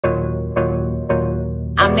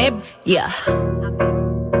I'm that, yeah.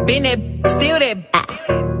 Been that, still that,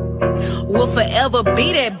 will forever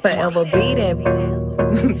be that, forever be that.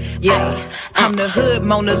 Yeah, I'm the hood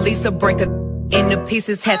Mona Lisa, breaker into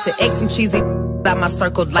pieces. Had to X some cheesy by my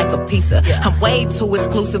circle like a pizza. I'm way too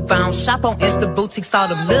exclusive. I don't shop on Insta boutiques. All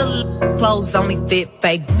them little clothes only fit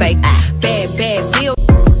fake. Bad feel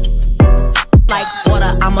like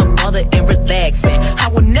water. I'm a mother and relaxing. I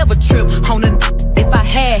would never trip on a if I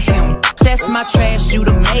had him. That's my trash, you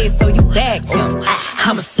the maid, so you bagged him.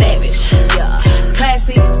 I'm a savage,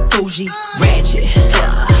 classy, bougie, ratchet,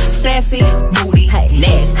 sassy, moody,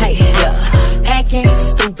 nasty, hacking,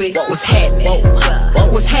 stupid. What's happening?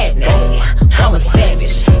 What's happening? I'm a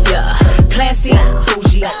savage, classy,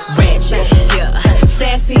 bougie, ratchet,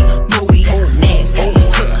 sassy, moody,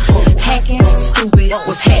 nasty, hacking, stupid.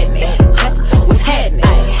 What's happening? What's happening?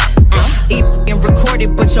 Even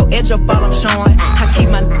recorded, but your edge up all I'm showing. I keep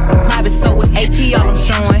my private, so it's AP all I'm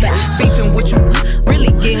showing. Beefing with you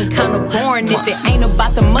really getting kinda boring. If it ain't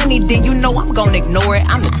about the money, then you know I'm gonna ignore it.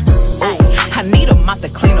 I'm the I need a mop to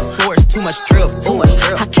clean the floors. Too much drip.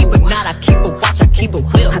 I keep a knot, I keep a watch, I keep a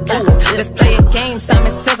whip. Let's play a game.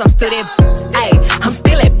 Simon says I'm still that. Ay, I'm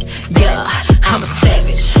still that. Yeah, I'm a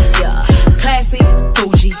savage. Classy,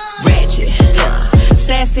 bougie, ratchet,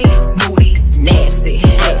 sassy, moody, nasty,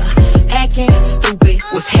 hacking, stupid.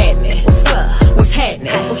 What's happening? What's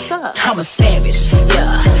happening? I'm a savage.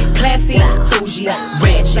 Classy, bougie,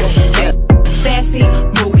 ratchet, sassy,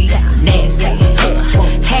 moody, nasty,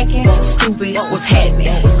 hacking, stupid. What's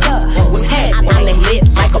happening? What's happening? I let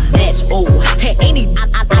lit like a match. Oh, hey, ain't he?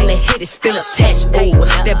 I let hit it still attached. Oh,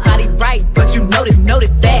 that body right, but you notice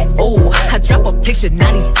that. Oh, I drop a picture,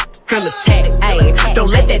 now these girl attack. Ayy, don't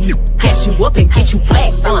let that new catch you up and get you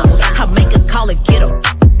whacked. I make a call and get a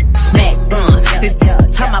smack. This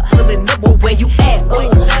time I pulling up, well, where you at?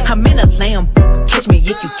 Oh, I'm in a lamb, catch me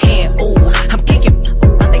if you can. Oh, I'm kicking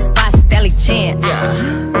out they spot Stanley Chan.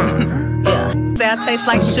 Yeah, that tastes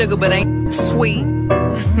like sugar, but ain't sweet.